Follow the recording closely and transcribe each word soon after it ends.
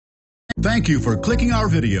Thank you for clicking our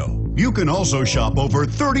video. You can also shop over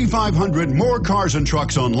 3,500 more cars and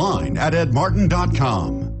trucks online at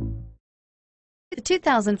edmartin.com. The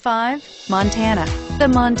 2005 Montana. The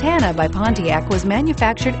Montana by Pontiac was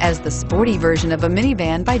manufactured as the sporty version of a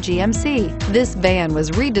minivan by GMC. This van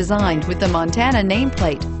was redesigned with the Montana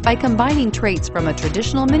nameplate by combining traits from a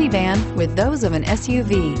traditional minivan with those of an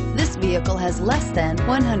SUV. This vehicle has less than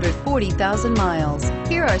 140,000 miles.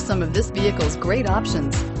 Here are some of this vehicle's great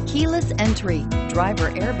options: keyless entry,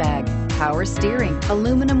 driver airbag, power steering,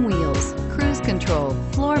 aluminum wheels, cruise control,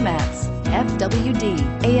 floor mats, FWD,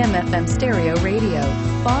 AM/FM stereo radio,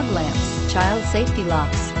 fog lamps, child safety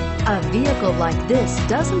locks. A vehicle like this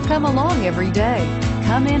doesn't come along every day.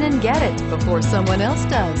 Come in and get it before someone else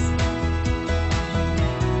does.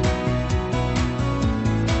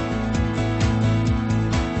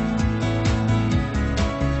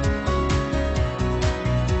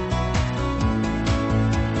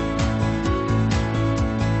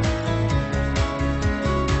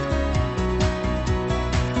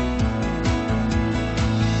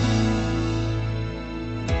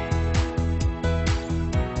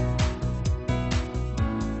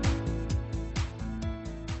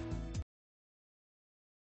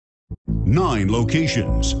 Nine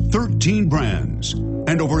locations, 13 brands,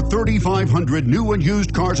 and over 3,500 new and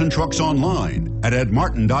used cars and trucks online at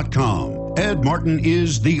edmartin.com. Ed Martin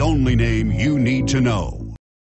is the only name you need to know.